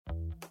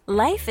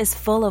Life is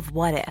full of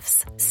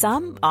what-ifs.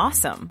 Some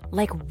awesome,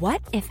 like what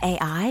if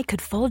AI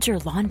could fold your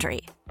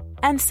laundry?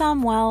 And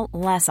some, well,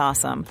 less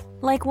awesome,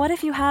 like what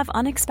if you have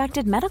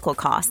unexpected medical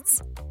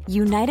costs?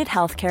 United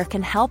Healthcare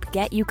can help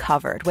get you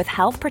covered with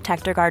Health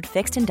Protector Guard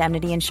fixed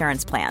indemnity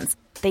insurance plans.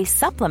 They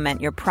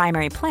supplement your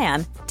primary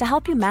plan to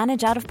help you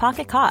manage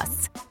out-of-pocket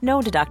costs.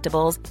 No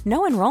deductibles,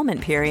 no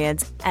enrollment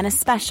periods, and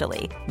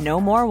especially no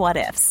more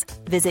what-ifs.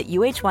 Visit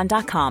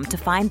uh1.com to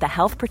find the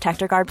Health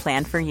Protector Guard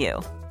plan for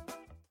you.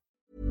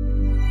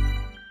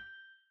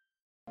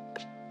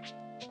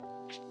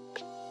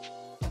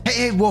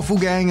 Hey, Waffle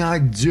Gang, I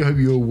do hope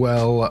you're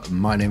well.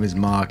 My name is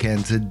Mark,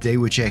 and today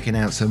we're checking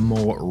out some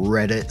more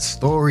Reddit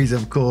stories,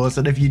 of course.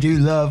 And if you do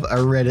love a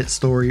Reddit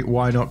story,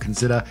 why not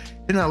consider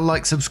hitting that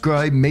like,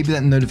 subscribe, maybe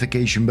that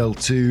notification bell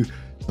too.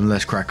 And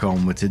let's crack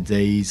on with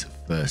today's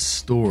first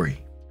story.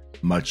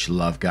 Much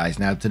love, guys.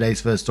 Now,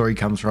 today's first story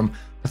comes from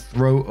a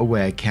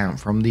throwaway account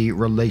from the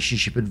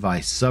Relationship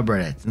Advice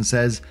subreddit and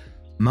says,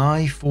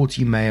 my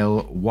 40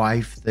 male,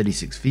 wife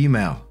 36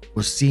 female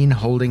was seen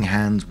holding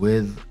hands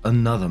with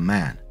another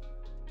man.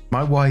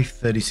 My wife,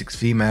 36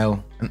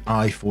 female, and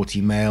I, 40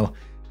 male,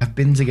 have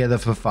been together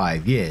for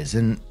 5 years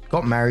and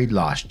got married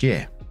last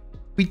year.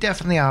 We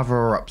definitely have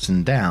our ups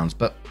and downs,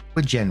 but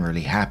we're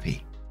generally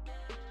happy.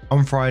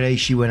 On Friday,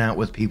 she went out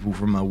with people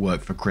from her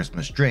work for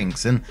Christmas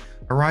drinks and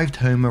arrived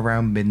home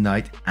around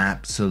midnight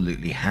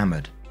absolutely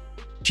hammered.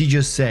 She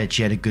just said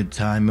she had a good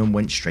time and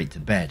went straight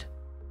to bed.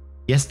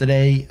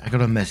 Yesterday, I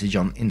got a message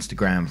on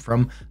Instagram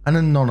from an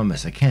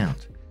anonymous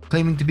account,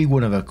 claiming to be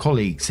one of her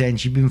colleagues, saying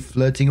she'd been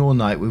flirting all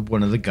night with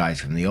one of the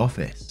guys from the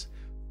office,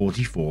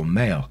 44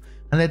 male,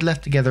 and they'd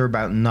left together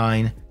about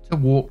 9 to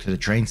walk to the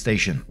train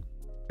station.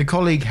 The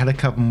colleague had a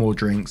couple more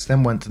drinks,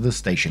 then went to the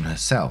station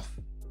herself,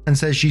 and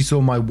says she saw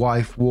my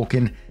wife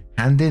walking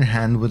hand in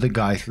hand with a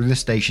guy through the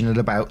station at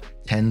about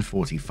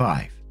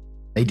 10:45.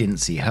 They didn't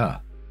see her.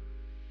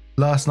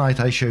 Last night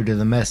I showed her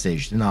the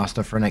message and asked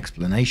her for an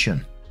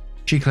explanation.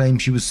 She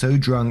claims she was so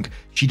drunk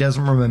she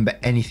doesn't remember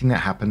anything that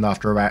happened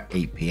after about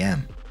 8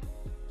 p.m.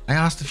 I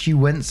asked if she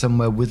went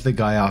somewhere with the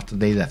guy after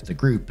they left the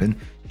group, and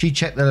she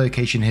checked the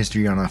location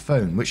history on her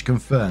phone, which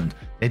confirmed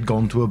they'd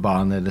gone to a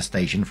bar near the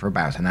station for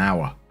about an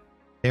hour.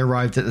 They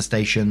arrived at the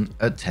station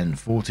at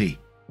 10:40.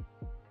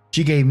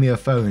 She gave me her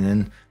phone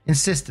and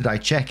insisted I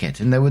check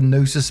it, and there were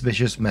no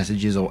suspicious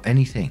messages or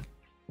anything.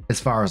 As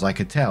far as I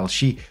could tell,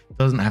 she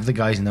doesn't have the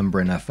guy's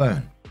number in her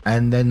phone,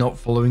 and they're not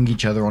following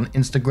each other on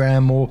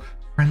Instagram or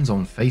friends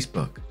on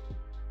Facebook.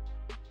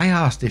 I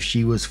asked if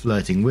she was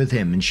flirting with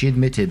him, and she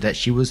admitted that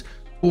she was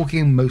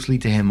talking mostly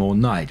to him all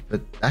night, but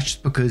that's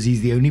just because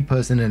he's the only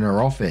person in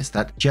her office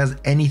that she has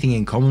anything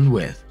in common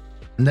with,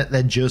 and that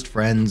they're just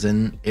friends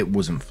and it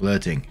wasn't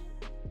flirting.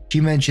 She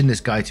mentioned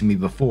this guy to me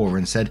before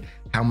and said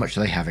how much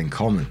they have in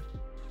common.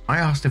 I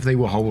asked if they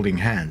were holding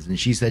hands, and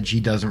she said she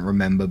doesn't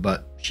remember,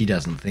 but she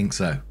doesn't think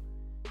so.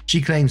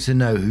 She claims to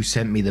know who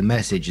sent me the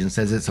message and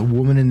says it's a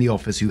woman in the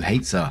office who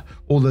hates her,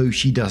 although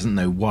she doesn't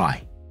know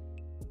why.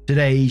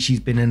 Today she's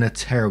been in a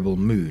terrible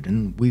mood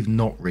and we've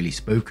not really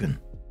spoken.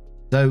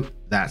 So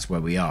that's where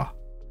we are.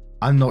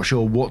 I'm not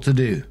sure what to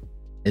do.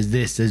 Is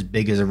this as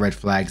big as a red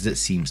flag as it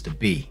seems to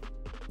be?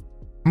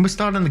 And we're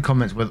starting the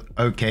comments with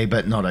okay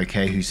but not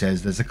okay, who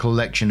says there's a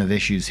collection of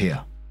issues here,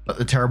 but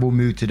the terrible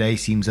mood today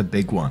seems a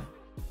big one.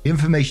 The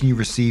information you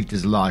received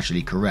is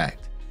largely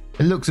correct.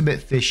 It looks a bit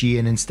fishy,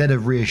 and instead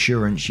of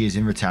reassurance she is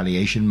in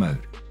retaliation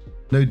mode.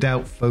 No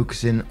doubt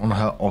focusing on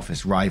her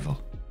office rival.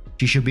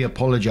 She should be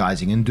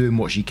apologizing and doing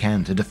what she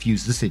can to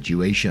defuse the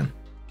situation.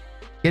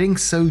 Getting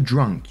so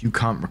drunk you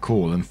can't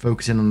recall and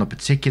focusing on a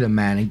particular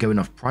man and going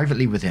off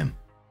privately with him.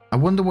 I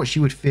wonder what she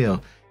would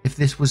feel if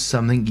this was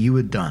something you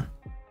had done.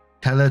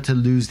 Tell her to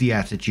lose the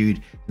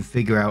attitude and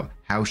figure out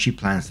how she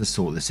plans to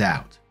sort this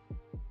out.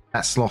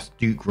 That Sloth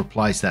Duke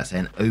replies to that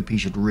saying OP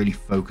should really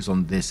focus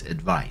on this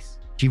advice.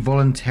 She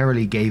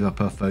voluntarily gave up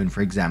her phone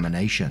for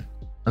examination.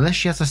 Unless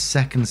she has a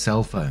second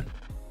cell phone,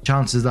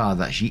 chances are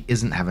that she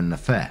isn't having an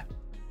affair.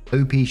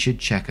 OP should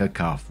check her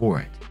car for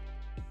it.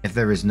 If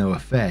there is no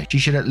affair, she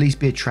should at least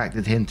be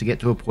attracted to him to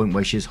get to a point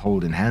where she is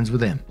holding hands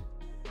with him.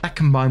 That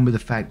combined with the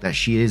fact that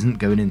she isn't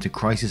going into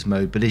crisis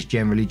mode but is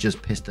generally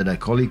just pissed at her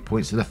colleague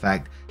points to the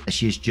fact that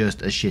she is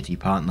just a shitty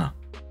partner.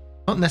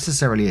 Not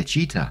necessarily a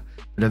cheater,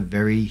 but a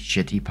very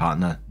shitty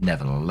partner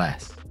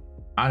nevertheless.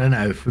 I don't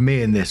know, for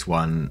me in this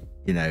one,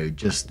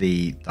 just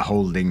the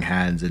holding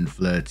hands and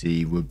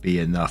flirty would be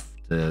enough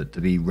to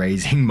be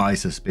raising my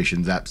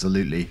suspicions,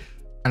 absolutely.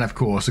 And of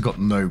course, I got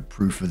no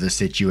proof of the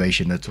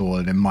situation at all,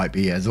 and it might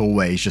be, as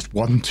always, just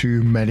one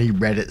too many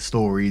Reddit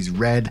stories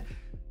read.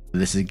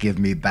 This is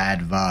giving me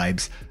bad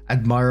vibes.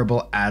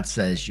 Admirable Ad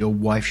says, your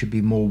wife should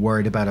be more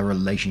worried about a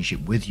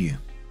relationship with you,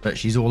 but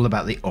she's all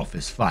about the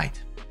office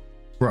fight.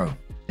 Bro,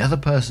 the other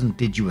person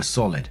did you a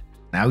solid.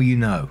 Now you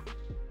know.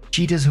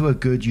 Cheaters who are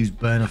good use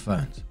burner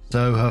phones,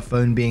 so her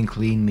phone being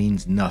clean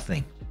means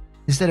nothing.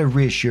 Instead of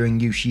reassuring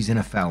you she's in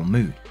a foul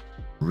mood.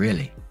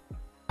 Really?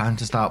 Time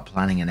to start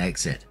planning an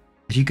exit.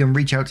 As you can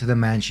reach out to the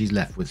man she's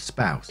left with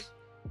spouse.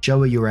 Show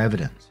her your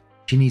evidence.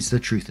 She needs the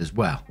truth as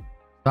well.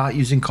 Start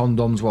using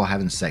condoms while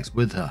having sex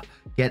with her.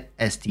 Get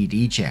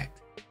STD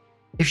checked.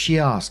 If she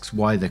asks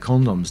why the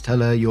condoms, tell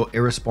her your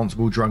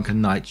irresponsible drunken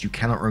nights you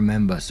cannot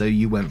remember, so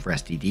you went for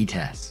STD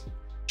tests.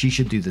 She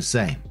should do the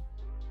same.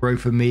 Bro,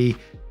 for me,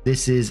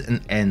 this is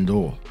an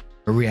end-all.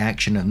 A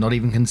reaction of not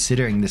even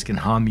considering this can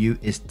harm you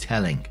is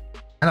telling.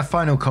 And a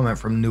final comment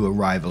from new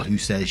arrival who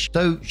says,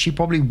 so she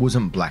probably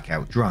wasn't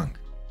blackout drunk.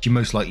 She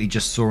most likely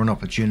just saw an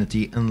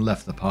opportunity and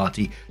left the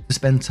party to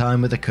spend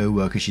time with a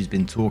co-worker she's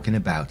been talking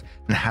about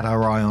and had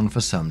her eye on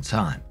for some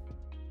time.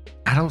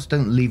 Adults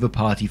don't leave a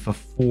party for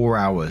 4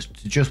 hours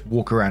to just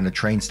walk around a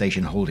train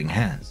station holding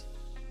hands.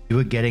 You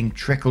are getting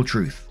trickle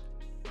truth.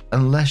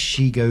 Unless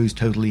she goes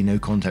totally no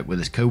contact with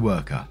this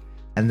co-worker,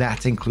 and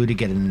that included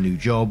getting a new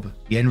job,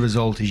 the end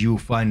result is you will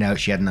find out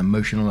she had an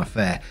emotional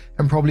affair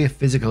and probably a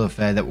physical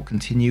affair that will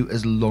continue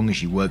as long as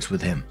she works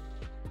with him.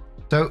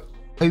 So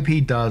OP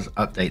does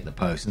update the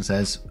post and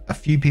says, a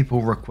few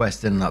people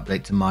requested an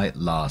update to my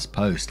last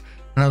post,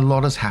 and a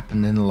lot has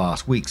happened in the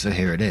last week, so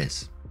here it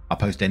is. I'll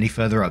post any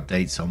further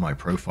updates on my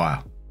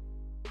profile.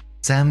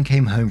 Sam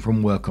came home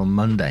from work on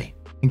Monday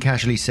and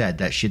casually said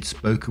that she'd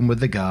spoken with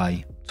the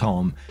guy,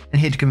 Tom,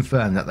 and he'd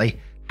confirmed that they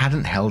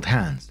hadn't held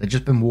hands, they'd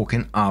just been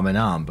walking arm in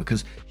arm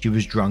because she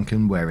was drunk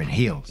and wearing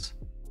heels.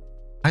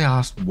 I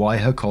asked why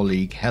her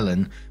colleague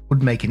Helen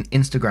would make an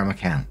Instagram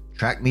account,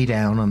 track me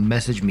down and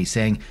message me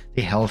saying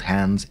they held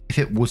hands if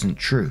it wasn't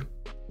true.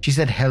 She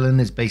said Helen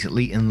is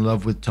basically in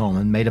love with Tom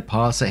and made a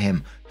pass at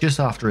him just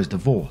after his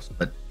divorce,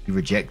 but he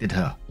rejected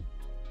her.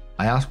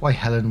 I asked why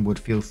Helen would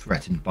feel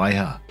threatened by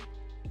her.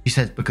 She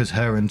said because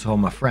her and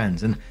Tom are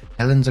friends and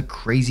Helen's a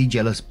crazy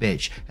jealous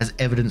bitch as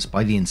evidenced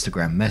by the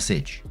Instagram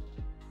message.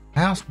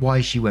 I asked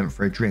why she went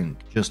for a drink,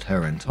 just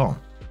her and Tom.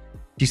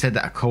 She said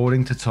that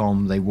according to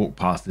Tom, they walked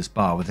past this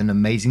bar with an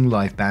amazing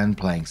live band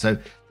playing, so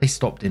they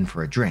stopped in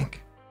for a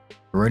drink.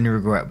 Her only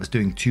regret was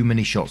doing too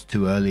many shots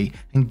too early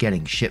and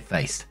getting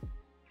shit-faced.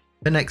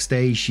 The next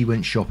day, she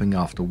went shopping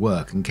after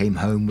work and came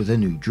home with a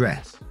new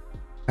dress.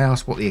 I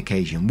asked what the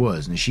occasion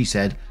was, and she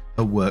said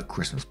her work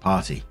Christmas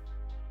party.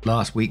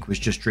 Last week was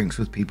just drinks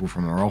with people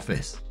from her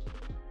office.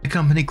 The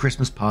company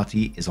Christmas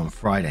party is on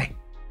Friday.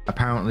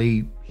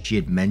 Apparently, she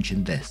had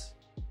mentioned this.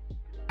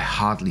 I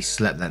hardly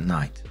slept that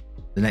night.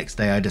 The next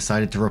day, I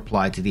decided to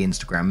reply to the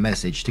Instagram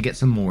message to get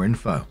some more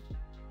info.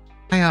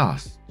 I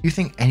asked, do you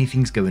think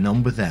anything's going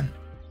on with them?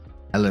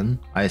 Helen,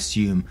 I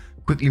assume,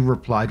 quickly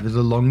replied with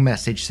a long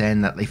message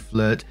saying that they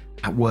flirt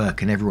at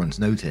work and everyone's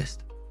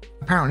noticed.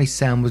 Apparently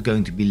Sam was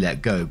going to be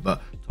let go,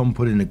 but Tom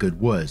put in a good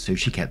word, so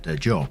she kept her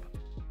job.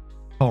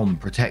 Tom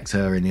protects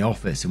her in the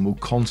office and will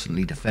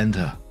constantly defend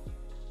her.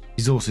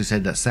 He's also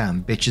said that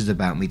Sam bitches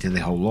about me to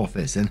the whole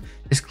office, and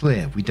it's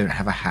clear we don't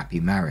have a happy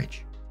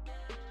marriage.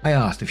 I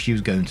asked if she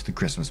was going to the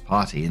Christmas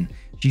party, and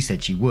she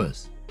said she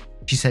was.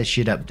 She said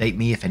she'd update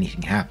me if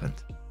anything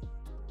happened.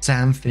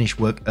 Sam finished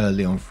work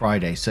early on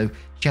Friday, so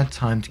she had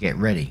time to get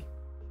ready.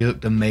 She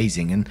looked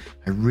amazing, and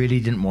I really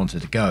didn't want her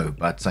to go,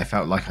 but I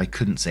felt like I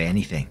couldn't say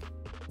anything.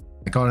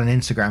 I got an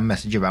Instagram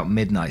message about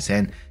midnight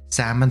saying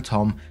Sam and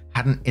Tom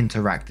hadn't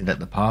interacted at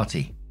the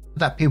party, but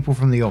that people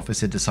from the office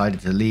had decided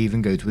to leave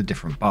and go to a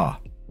different bar.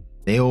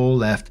 They all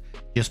left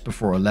just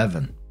before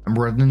 11 and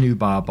were at the new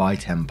bar by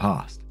 10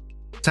 past.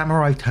 Sam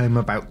arrived home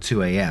about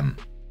 2 a.m,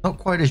 not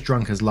quite as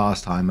drunk as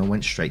last time, and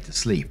went straight to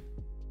sleep.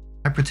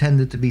 I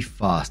pretended to be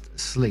fast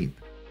asleep.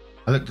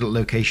 I looked at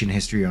location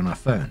history on her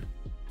phone.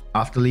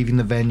 After leaving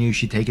the venue,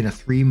 she'd taken a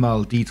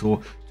 3-mile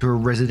detour to a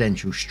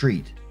residential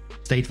street,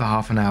 stayed for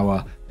half an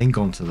hour, then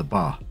gone to the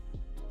bar.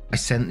 I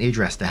sent the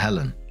address to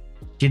Helen.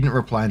 She didn't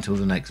reply until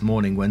the next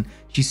morning when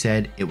she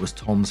said it was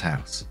Tom's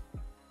house.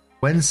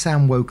 When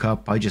Sam woke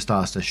up, I just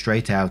asked her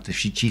straight out if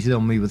she cheated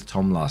on me with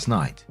Tom last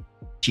night.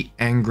 She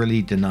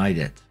angrily denied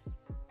it.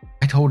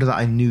 I told her that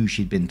I knew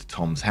she'd been to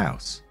Tom's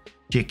house.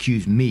 She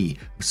accused me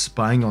of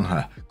spying on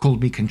her,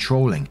 called me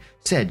controlling,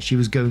 said she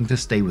was going to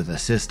stay with her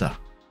sister.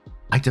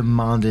 I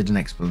demanded an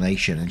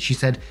explanation, and she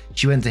said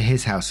she went to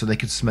his house so they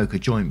could smoke a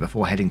joint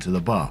before heading to the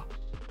bar.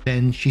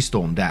 Then she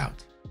stormed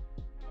out.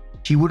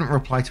 She wouldn't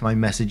reply to my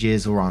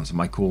messages or answer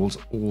my calls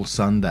all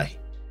Sunday.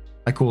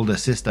 I called her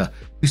sister,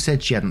 who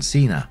said she hadn't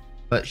seen her,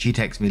 but she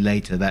texted me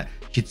later that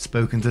she'd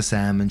spoken to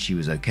Sam and she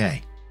was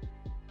okay.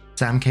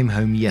 Sam came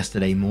home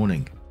yesterday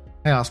morning.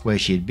 I asked where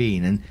she had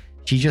been, and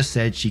she just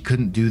said she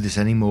couldn't do this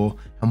anymore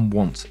and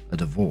wants a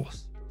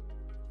divorce.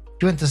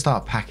 She went to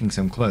start packing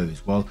some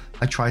clothes while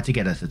I tried to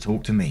get her to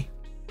talk to me.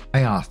 I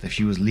asked if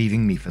she was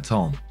leaving me for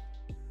Tom.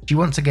 She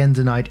once again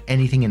denied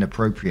anything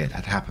inappropriate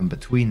had happened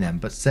between them,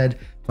 but said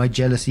my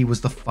jealousy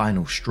was the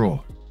final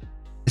straw.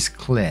 It's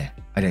clear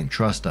I don't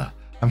trust her.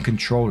 I'm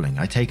controlling.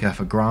 I take her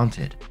for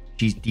granted.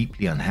 She's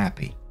deeply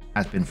unhappy.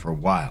 Has been for a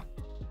while.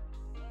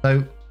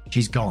 So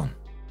she's gone.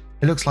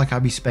 It looks like I'll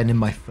be spending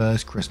my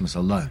first Christmas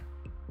alone.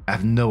 I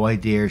have no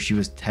idea if she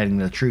was telling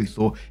the truth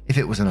or if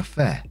it was an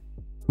affair.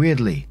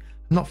 Weirdly,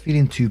 I'm not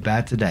feeling too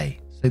bad today,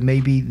 so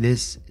maybe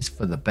this is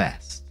for the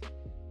best.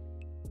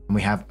 And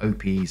we have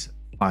OP's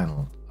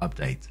final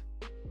update.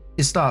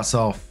 It starts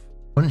off,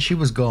 once she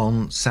was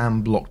gone,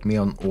 Sam blocked me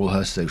on all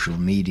her social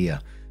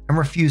media and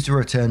refused to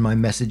return my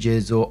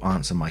messages or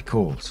answer my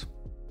calls.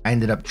 I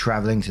ended up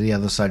traveling to the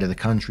other side of the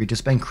country to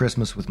spend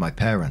Christmas with my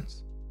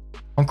parents.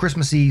 On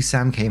Christmas Eve,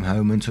 Sam came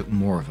home and took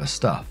more of her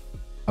stuff.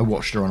 I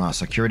watched her on our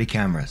security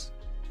cameras.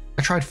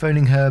 I tried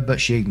phoning her, but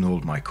she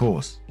ignored my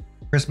calls.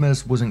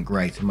 Christmas wasn't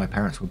great, and my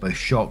parents were both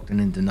shocked and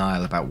in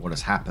denial about what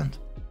has happened.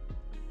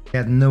 They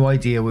had no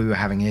idea we were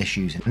having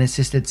issues and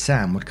insisted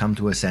Sam would come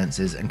to her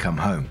senses and come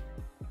home.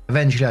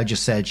 Eventually, I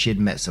just said she had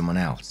met someone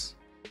else.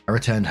 I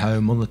returned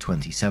home on the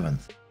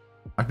 27th.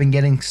 I'd been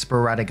getting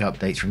sporadic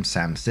updates from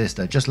Sam's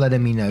sister, just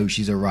letting me know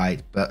she's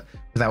alright, but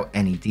without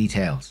any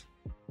details.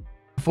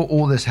 Before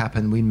all this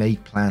happened, we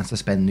made plans to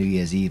spend New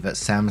Year's Eve at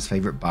Sam's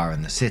favourite bar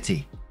in the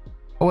city.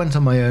 I went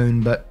on my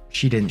own, but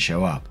she didn't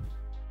show up.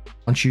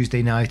 On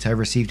Tuesday night, I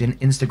received an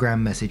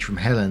Instagram message from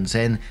Helen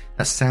saying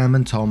that Sam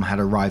and Tom had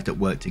arrived at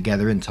work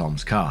together in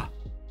Tom's car.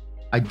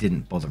 I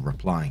didn't bother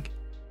replying.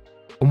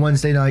 On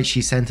Wednesday night,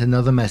 she sent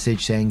another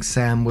message saying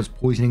Sam was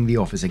poisoning the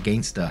office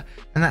against her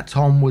and that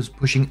Tom was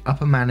pushing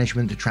upper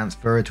management to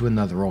transfer her to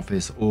another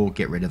office or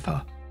get rid of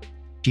her.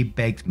 She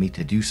begged me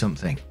to do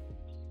something.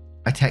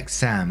 I texted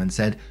Sam and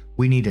said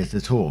we needed to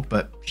talk,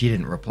 but she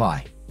didn't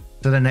reply.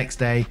 So the next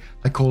day,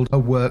 I called her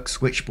work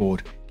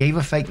switchboard, gave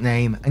a fake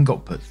name, and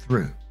got put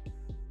through.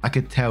 I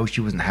could tell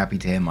she wasn't happy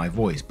to hear my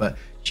voice, but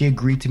she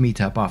agreed to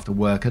meet up after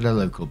work at a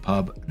local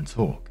pub and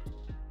talk.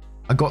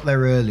 I got there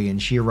early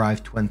and she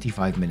arrived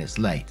 25 minutes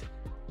late.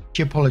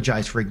 She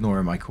apologized for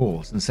ignoring my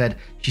calls and said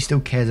she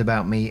still cares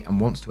about me and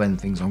wants to end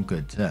things on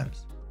good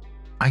terms.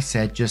 I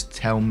said just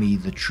tell me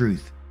the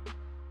truth.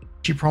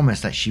 She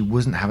promised that she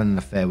wasn't having an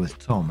affair with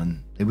Tom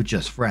and they were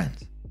just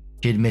friends.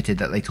 She admitted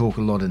that they talk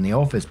a lot in the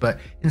office, but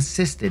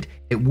insisted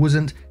it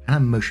wasn't an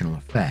emotional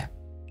affair.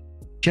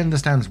 She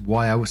understands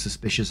why I was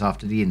suspicious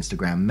after the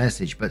Instagram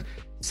message, but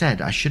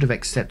said I should have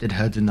accepted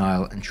her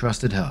denial and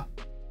trusted her.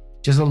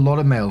 She has a lot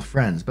of male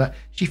friends, but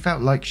she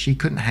felt like she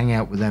couldn't hang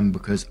out with them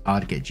because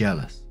I'd get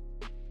jealous.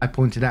 I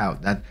pointed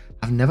out that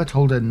I've never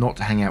told her not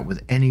to hang out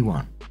with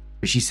anyone,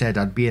 but she said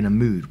I'd be in a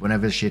mood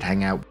whenever she'd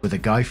hang out with a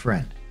guy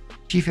friend.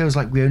 She feels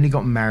like we only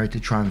got married to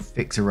try and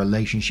fix a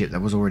relationship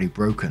that was already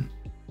broken.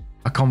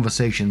 Our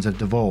conversations have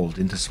devolved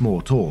into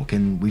small talk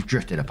and we've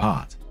drifted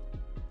apart.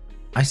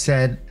 I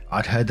said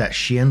I'd heard that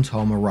she and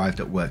Tom arrived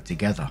at work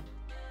together.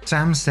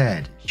 Sam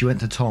said she went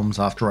to Tom's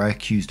after I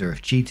accused her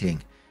of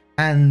cheating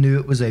and knew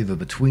it was over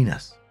between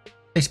us.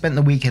 They spent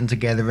the weekend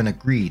together and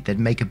agreed they'd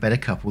make a better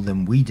couple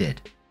than we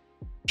did.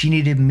 She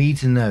needed me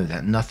to know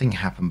that nothing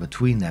happened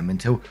between them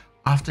until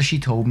after she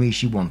told me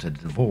she wanted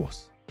a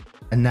divorce.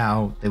 And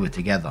now they were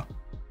together,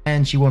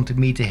 and she wanted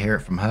me to hear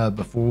it from her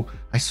before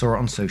I saw it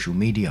on social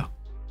media.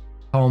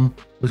 Tom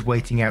was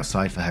waiting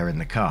outside for her in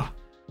the car.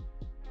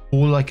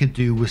 All I could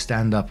do was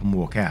stand up and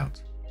walk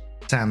out.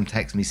 Sam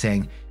texted me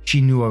saying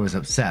she knew I was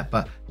upset,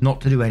 but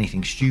not to do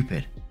anything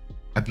stupid.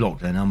 I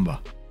blocked her number.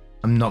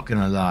 I'm not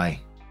gonna lie,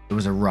 it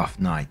was a rough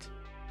night.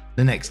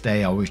 The next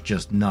day I was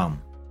just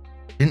numb.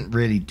 Didn't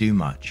really do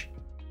much.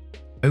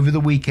 Over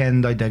the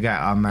weekend I dug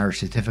out our marriage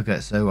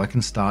certificate so I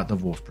can start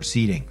divorce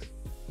proceedings.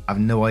 I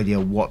have no idea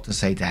what to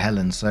say to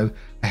Helen, so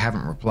I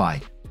haven't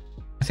replied.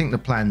 I think the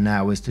plan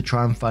now is to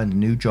try and find a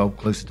new job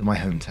closer to my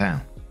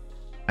hometown.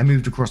 I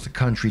moved across the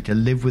country to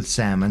live with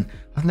Sam and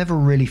I've never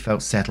really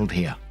felt settled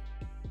here.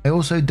 I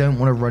also don't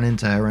want to run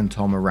into her and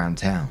Tom around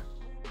town.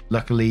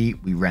 Luckily,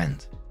 we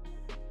rent.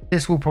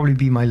 This will probably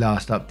be my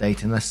last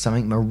update unless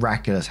something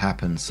miraculous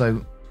happens,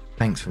 so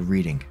thanks for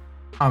reading.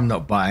 I'm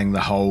not buying the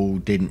whole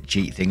didn't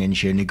cheat thing and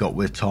she only got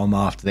with Tom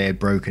after they had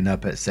broken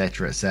up,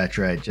 etc,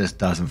 etc. It just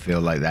doesn't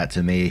feel like that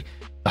to me.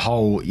 The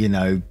whole,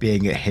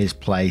 being at his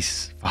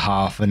place for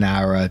half an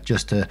hour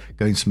just to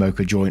go and smoke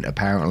a joint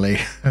apparently.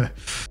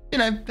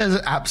 There's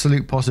an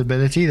absolute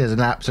possibility. There's an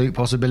absolute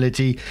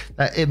possibility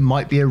that it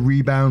might be a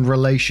rebound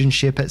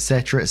relationship,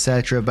 etc,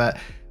 etc. But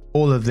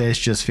all of this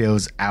just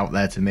feels out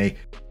there to me.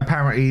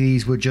 Apparently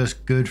these were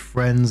just good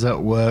friends at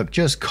work,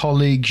 just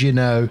colleagues,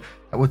 that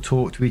would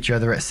talk to each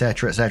other,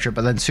 etc, etc.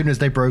 But then as soon as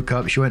they broke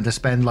up, she went to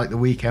spend the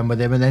weekend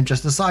with him and then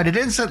just decided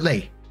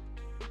instantly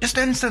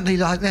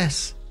like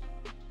this,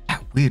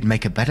 that we'd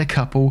make a better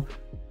couple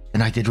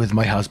than I did with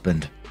my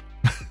husband.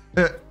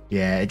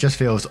 Yeah, it just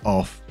feels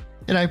off,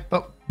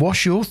 but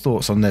what's your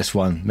thoughts on this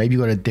one? Maybe you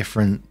got a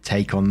different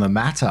take on the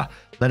matter.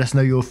 Let us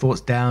know your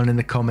thoughts down in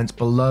the comments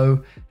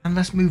below and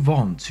let's move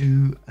on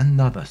to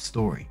another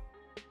story.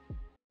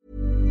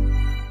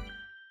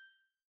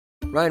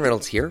 Ryan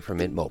Reynolds here from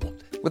Mint Mobile.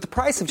 With the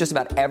price of just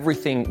about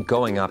everything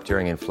going up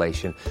during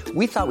inflation,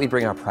 we thought we'd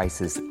bring our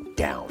prices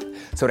down.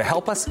 So to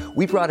help us,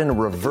 we brought in a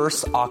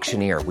reverse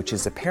auctioneer, which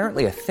is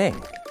apparently a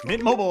thing.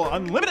 Mint Mobile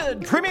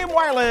Unlimited Premium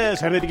Wireless.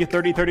 How to get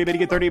 30, 30, bit to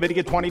get 30, bit to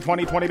get 20,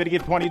 20, 20, bit to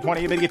get 20,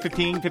 20, bit to get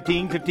 15,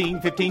 15,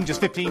 15, 15,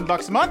 just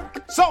 $15 a month?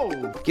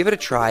 Sold! Give it a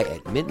try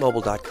at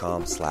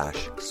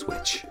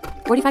mintmobile.com/switch.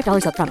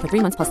 $45 up front for 3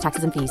 months plus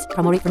taxes and fees.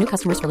 Promo rate for new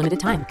customers for limited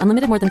time.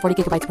 Unlimited more than 40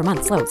 gigabytes per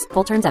month slows.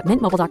 Full terms at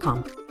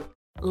mintmobile.com.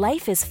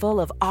 Life is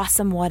full of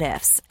awesome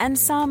what-ifs, and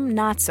some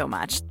not so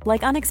much,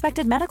 like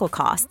unexpected medical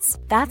costs.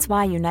 That's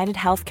why United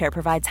Healthcare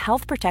provides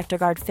Health Protector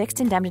Guard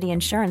fixed indemnity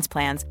insurance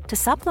plans to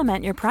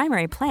supplement your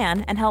primary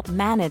plan and help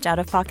manage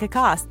out-of-pocket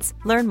costs.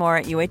 Learn more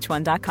at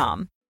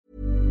uh1.com.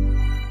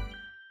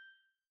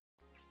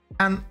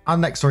 And our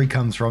next story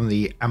comes from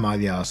the Am I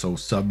the Arsehole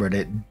subreddit.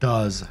 It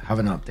does have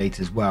an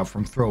update as well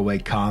from Throwaway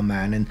Car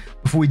Man. And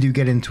before we do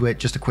get into it,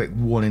 just a quick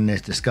warning,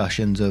 there's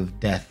discussions of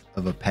death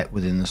of a pet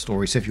within the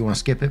story, so if you want to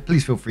skip it,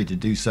 please feel free to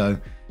do so.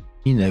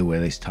 You know where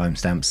these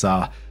timestamps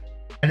are.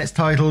 And it's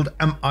titled,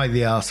 Am I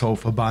the Arsehole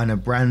for buying a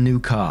brand new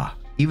car,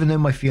 even though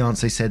my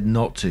fiance said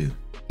not to,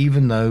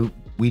 even though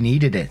we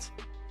needed it?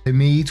 So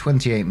me,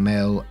 28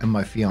 male, and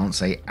my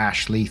fiance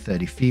Ashley,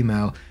 30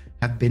 female,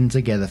 have been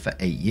together for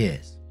 8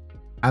 years.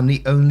 I'm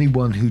the only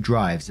one who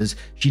drives, as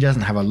she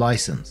doesn't have a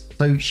license,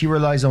 so she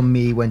relies on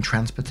me when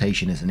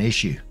transportation is an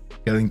issue,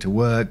 going to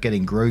work,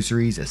 getting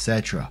groceries,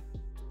 etc.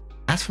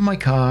 As for my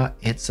car,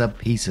 it's a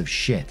piece of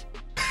shit.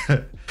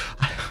 I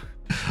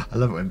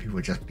love it when people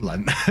are just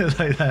blunt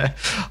like that.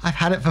 I've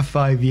had it for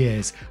 5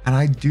 years, and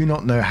I do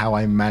not know how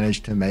I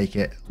managed to make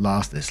it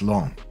last this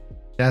long.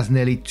 It has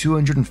nearly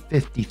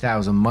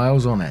 250,000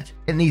 miles on it.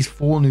 It needs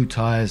 4 new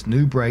tires,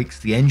 new brakes,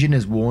 the engine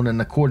is worn,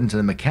 and according to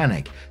the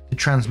mechanic, the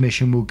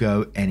transmission will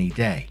go any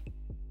day.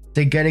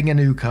 So getting a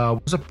new car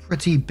was a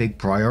pretty big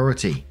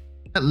priority,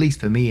 at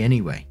least for me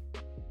anyway.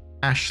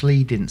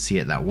 Ashley didn't see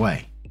it that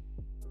way.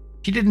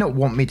 She did not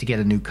want me to get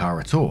a new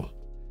car at all.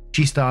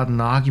 She started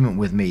an argument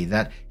with me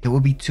that it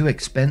would be too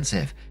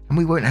expensive and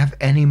we won't have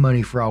any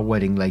money for our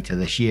wedding later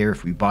this year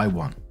if we buy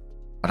one.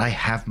 But I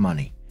have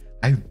money.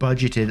 I've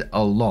budgeted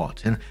a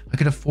lot and I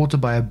could afford to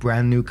buy a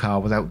brand new car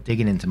without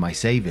digging into my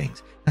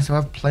savings, and so I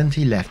have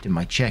plenty left in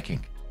my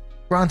checking.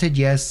 Granted,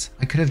 yes,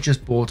 I could have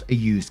just bought a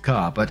used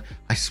car, but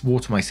I swore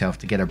to myself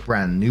to get a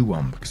brand new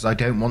one because I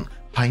don't want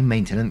high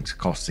maintenance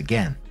costs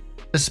again.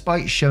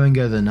 Despite showing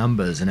her the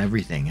numbers and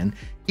everything, and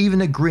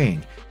even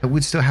agreeing that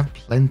we'd still have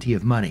plenty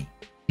of money,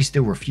 she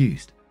still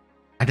refused.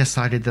 I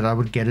decided that I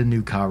would get a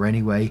new car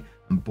anyway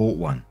and bought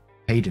one,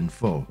 paid in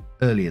full,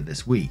 earlier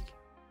this week.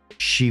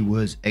 She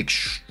was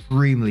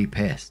extremely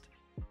pissed.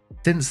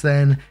 Since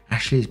then,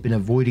 Ashley has been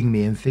avoiding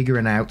me and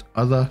figuring out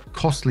other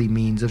costly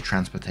means of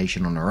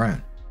transportation on her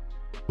own.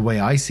 The way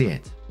I see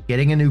it,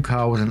 getting a new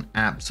car was an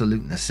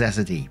absolute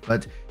necessity,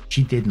 but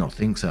she did not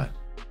think so.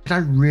 Did I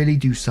really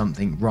do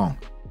something wrong?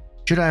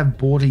 Should I have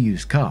bought a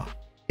used car?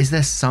 Is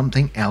there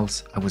something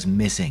else I was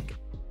missing?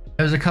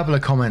 There was a couple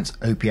of comments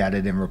Opie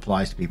added in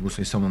replies to people,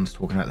 so someone's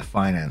talking about the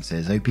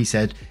finances. Opie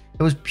said,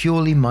 it was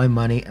purely my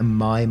money and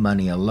my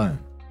money alone.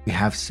 We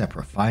have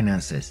separate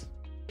finances.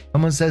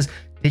 Someone says,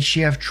 did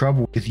she have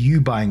trouble with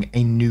you buying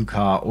a new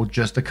car or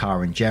just a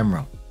car in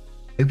general?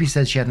 Opie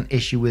says she had an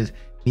issue with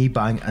me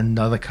buying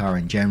another car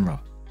in general.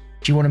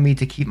 She wanted me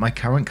to keep my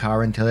current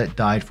car until it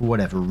died for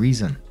whatever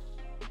reason.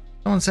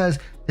 Someone says,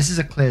 this is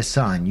a clear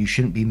sign you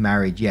shouldn't be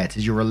married yet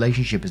as your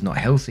relationship is not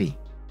healthy.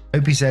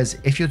 Opie says,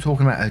 if you're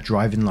talking about her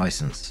driving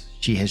license,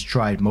 she has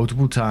tried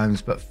multiple times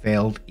but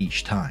failed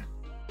each time.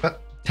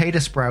 But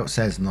Tater Sprout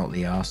says not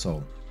the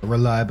arsehole. A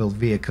reliable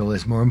vehicle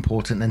is more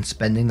important than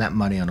spending that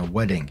money on a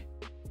wedding.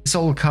 This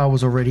old car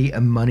was already a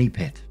money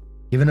pit.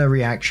 Given her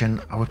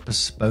reaction, I would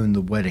postpone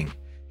the wedding.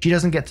 She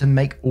doesn't get to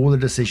make all the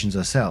decisions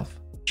herself.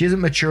 She isn't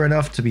mature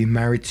enough to be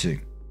married to.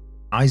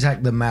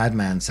 Isaac the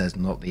Madman says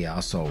not the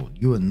arsehole.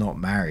 You are not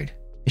married.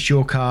 It's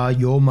your car,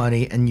 your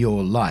money, and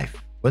your life.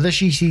 Whether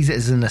she sees it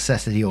as a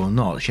necessity or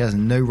not, she has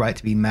no right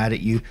to be mad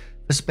at you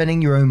for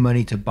spending your own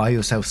money to buy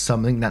yourself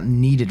something that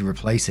needed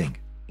replacing.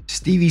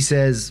 Stevie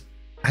says,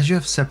 as you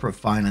have separate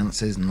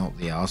finances, not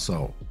the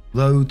arsehole.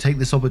 Though, take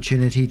this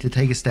opportunity to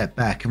take a step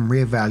back and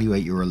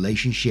reevaluate your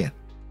relationship.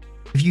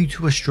 If you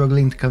two are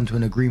struggling to come to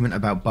an agreement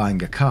about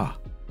buying a car,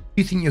 do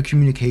you think your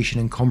communication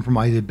and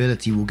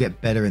compromisability will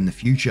get better in the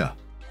future,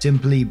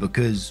 simply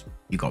because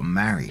you got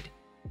married?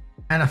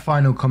 And a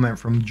final comment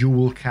from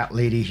Jewel Cat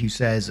Lady who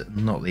says,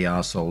 not the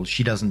arsehole,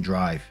 she doesn't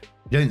drive.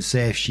 You don't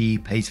say if she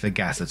pays for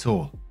gas at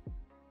all.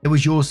 It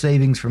was your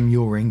savings from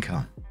your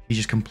income. You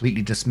just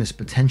completely dismissed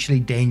potentially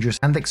dangerous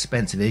and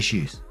expensive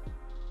issues.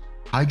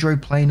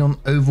 Hydroplane on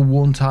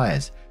overworn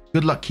tires.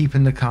 Good luck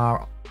keeping the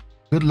car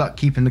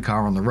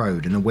on the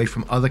road and away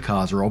from other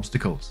cars or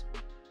obstacles.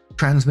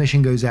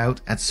 Transmission goes out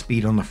at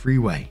speed on the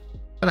freeway,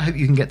 but I hope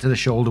you can get to the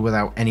shoulder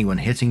without anyone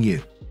hitting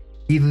you.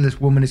 Either this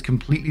woman is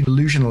completely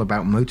delusional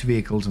about motor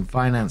vehicles and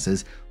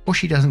finances, or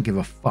she doesn't give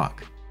a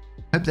fuck.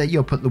 Hope that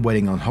you'll put the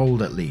wedding on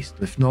hold at least,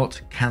 if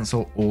not,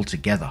 cancel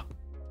altogether.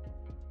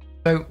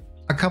 So,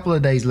 a couple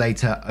of days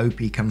later,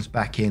 Opie comes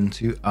back in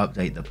to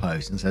update the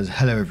post and says,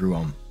 hello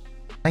everyone.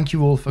 Thank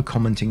you all for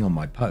commenting on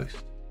my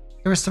post.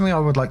 There is something I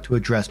would like to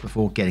address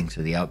before getting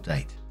to the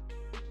update.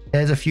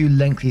 There's a few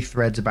lengthy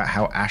threads about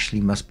how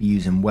Ashley must be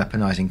using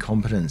weaponizing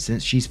competence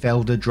since she's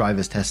failed her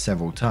driver's test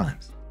several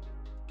times.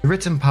 The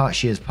written part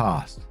she has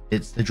passed,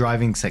 it's the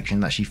driving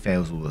section that she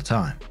fails all the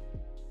time.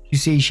 You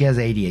see, she has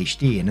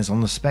ADHD and is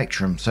on the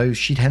spectrum, so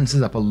she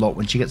tenses up a lot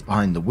when she gets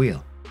behind the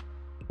wheel.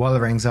 While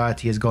her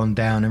anxiety has gone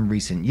down in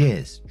recent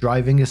years,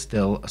 driving is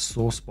still a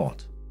sore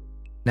spot.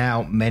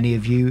 Now, many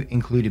of you,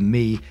 including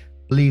me,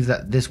 believe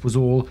that this was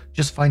all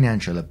just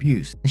financial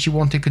abuse and she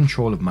wanted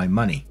control of my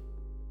money.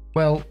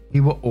 Well,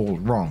 we were all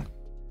wrong.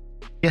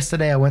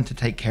 Yesterday I went to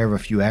take care of a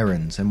few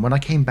errands, and when I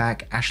came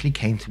back, Ashley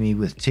came to me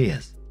with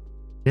tears.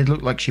 It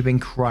looked like she'd been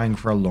crying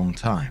for a long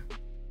time.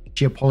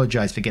 She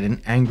apologized for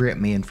getting angry at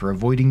me and for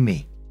avoiding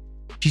me.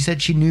 She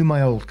said she knew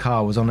my old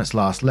car was on its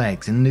last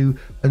legs and knew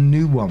a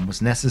new one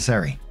was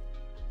necessary.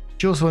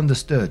 She also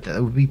understood that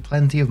there would be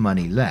plenty of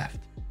money left.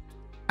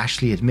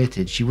 Ashley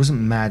admitted she wasn't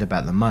mad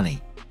about the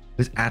money. It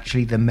was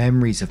actually the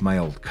memories of my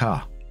old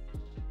car.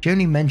 She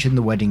only mentioned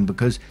the wedding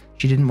because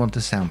she didn't want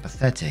to sound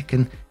pathetic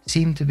and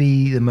seemed to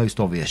be the most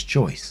obvious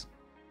choice.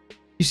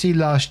 You see,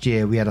 last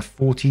year we had a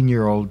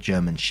 14-year-old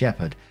German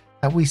Shepherd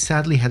that we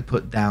sadly had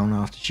put down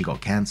after she got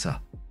cancer.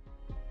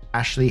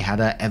 Ashley had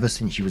her ever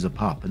since she was a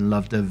pup and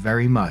loved her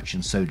very much,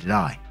 and so did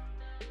I.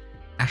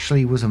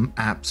 Ashley was an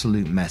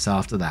absolute mess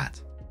after that.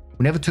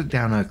 We never took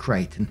down her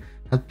crate and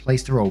had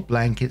placed her old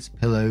blankets,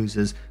 pillows,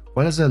 as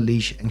well as her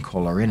leash and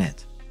collar in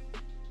it.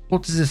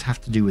 What does this have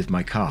to do with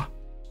my car?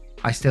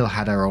 I still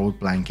had her old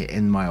blanket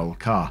in my old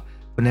car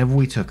whenever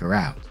we took her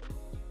out.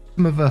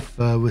 Some of her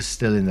fur was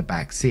still in the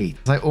back seat,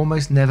 as I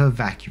almost never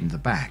vacuumed the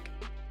back.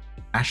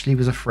 Ashley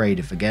was afraid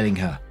of forgetting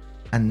her,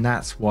 and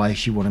that's why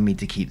she wanted me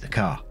to keep the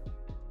car.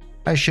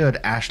 I assured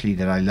Ashley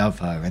that I love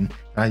her and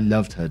that I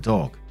loved her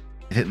dog.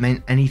 If it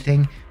meant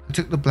anything, I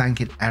took the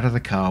blanket out of the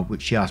car,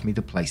 which she asked me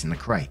to place in the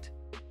crate.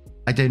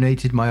 I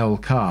donated my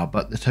old car,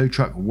 but the tow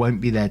truck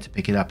won't be there to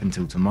pick it up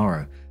until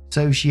tomorrow,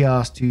 so she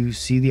asked to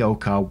see the old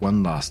car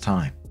one last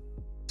time.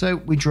 So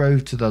we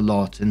drove to the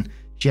lot and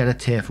she had a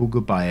tearful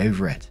goodbye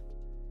over it.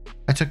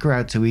 I took her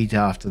out to eat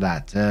after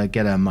that to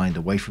get her mind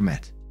away from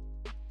it.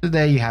 So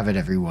there you have it,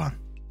 everyone.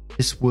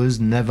 This was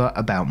never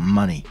about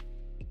money.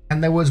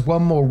 And there was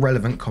one more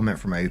relevant comment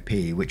from OP,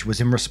 which was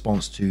in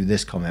response to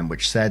this comment,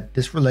 which said,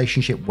 this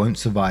relationship won't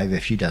survive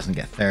if she doesn't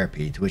get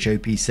therapy, to which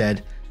OP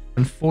said,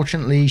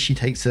 unfortunately she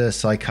takes a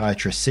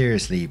psychiatrist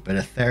seriously, but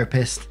a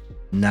therapist,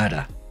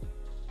 nada.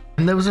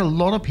 And there was a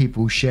lot of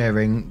people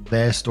sharing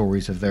their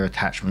stories of their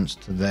attachments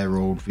to their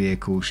old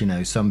vehicles. You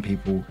know, some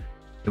people,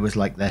 it was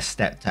like their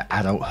step to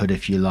adulthood,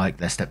 if you like,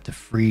 their step to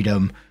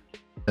freedom.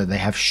 So they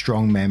have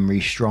strong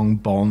memories, strong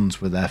bonds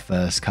with their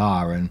first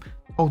car, and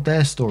told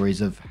their stories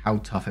of how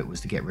tough it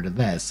was to get rid of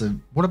theirs. So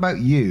what about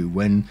you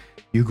when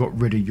you got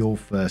rid of your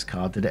first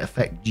car? Did it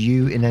affect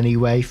you in any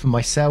way? For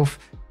myself,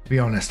 to be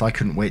honest, I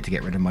couldn't wait to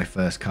get rid of my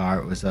first car.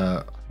 It was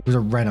a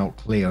Renault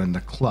Clio and the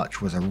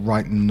clutch was a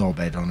right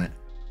knobhead on it.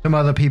 Some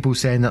other people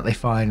saying that they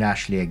find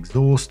Ashley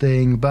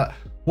exhausting, but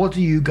what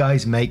do you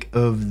guys make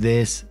of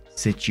this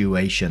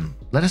situation?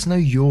 Let us know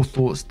your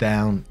thoughts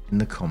down in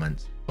the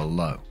comments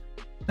below.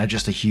 Now,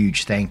 just a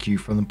huge thank you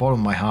from the bottom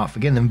of my heart for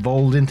getting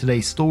involved in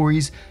today's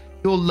stories.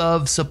 Your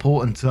love,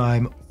 support, and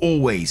time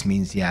always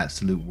means the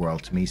absolute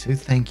world to me, so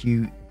thank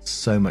you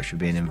so much for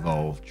being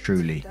involved,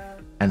 truly.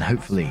 And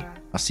hopefully,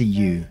 I'll see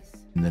you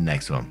in the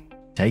next one.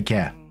 Take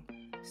care,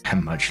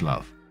 and much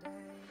love.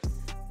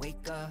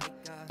 Wake up,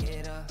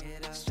 get up,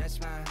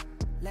 stretch my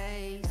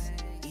legs,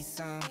 eat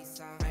some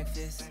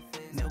breakfast,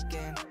 milk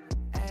and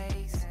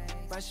eggs,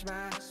 brush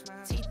my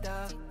teeth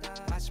up,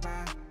 wash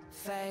my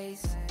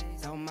face,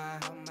 throw my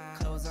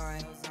clothes on,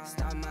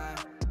 start my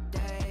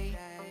day.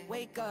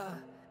 Wake up,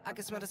 I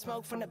can smell the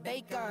smoke from the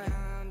bacon.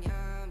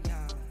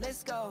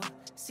 Let's go,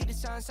 see the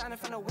sun shining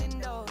from the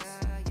windows.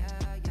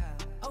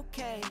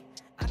 Okay,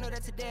 I know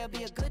that today'll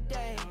be a good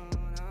day.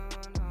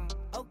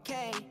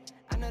 Okay,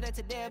 I know that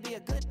today'll be a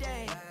good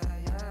day.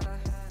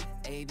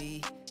 A,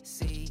 B,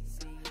 C,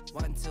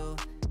 1, 2,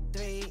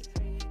 3.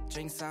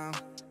 Drink some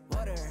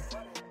water,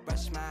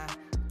 brush my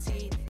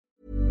teeth.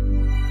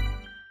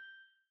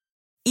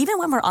 Even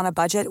when we're on a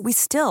budget, we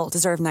still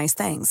deserve nice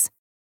things.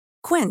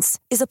 Quince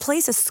is a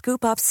place to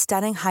scoop up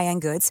stunning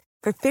high-end goods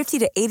for 50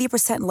 to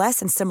 80% less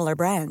than similar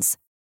brands.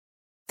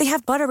 They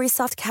have buttery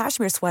soft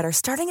cashmere sweaters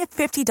starting at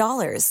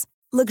 $50,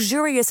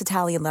 luxurious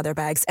Italian leather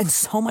bags, and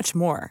so much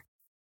more.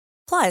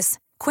 Plus,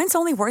 Quince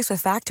only works with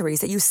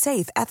factories that use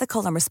safe,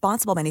 ethical, and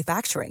responsible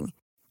manufacturing.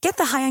 Get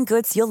the high-end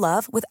goods you'll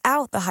love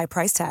without the high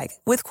price tag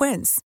with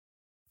Quince.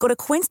 Go to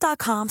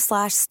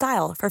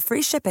quince.com/style for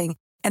free shipping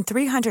and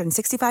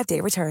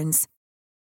 365-day returns.